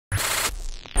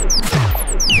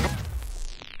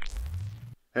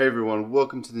Hey everyone,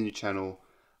 welcome to the new channel.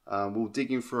 We're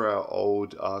digging through our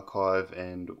old archive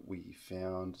and we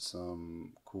found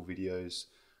some cool videos.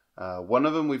 One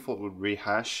of them we thought would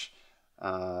rehash.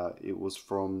 It was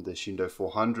from the Shindo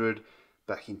 400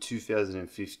 back in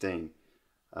 2015.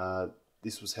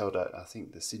 This was held at, I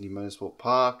think, the Sydney Motorsport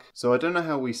Park. So I don't know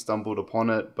how we stumbled upon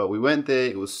it, but we went there.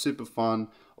 It was super fun.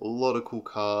 A lot of cool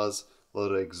cars, a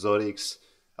lot of exotics,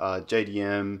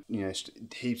 JDM,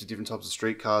 heaps of different types of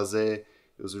street cars there.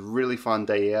 It was a really fun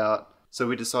day out. So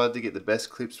we decided to get the best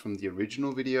clips from the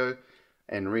original video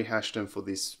and rehash them for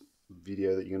this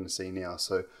video that you're going to see now.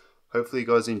 So hopefully you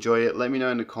guys enjoy it. Let me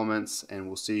know in the comments and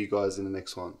we'll see you guys in the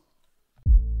next one.